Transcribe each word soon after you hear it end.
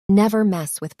Never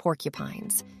mess with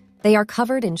porcupines. They are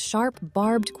covered in sharp,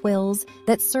 barbed quills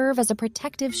that serve as a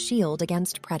protective shield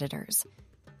against predators.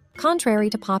 Contrary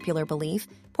to popular belief,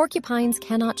 porcupines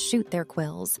cannot shoot their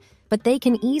quills, but they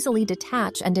can easily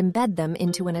detach and embed them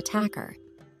into an attacker.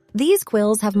 These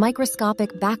quills have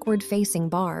microscopic backward-facing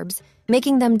barbs,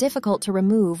 making them difficult to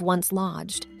remove once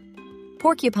lodged.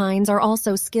 Porcupines are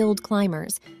also skilled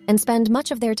climbers and spend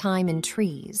much of their time in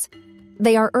trees.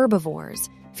 They are herbivores,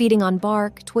 feeding on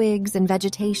bark, twigs, and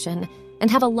vegetation,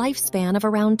 and have a lifespan of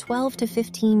around 12 to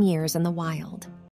 15 years in the wild.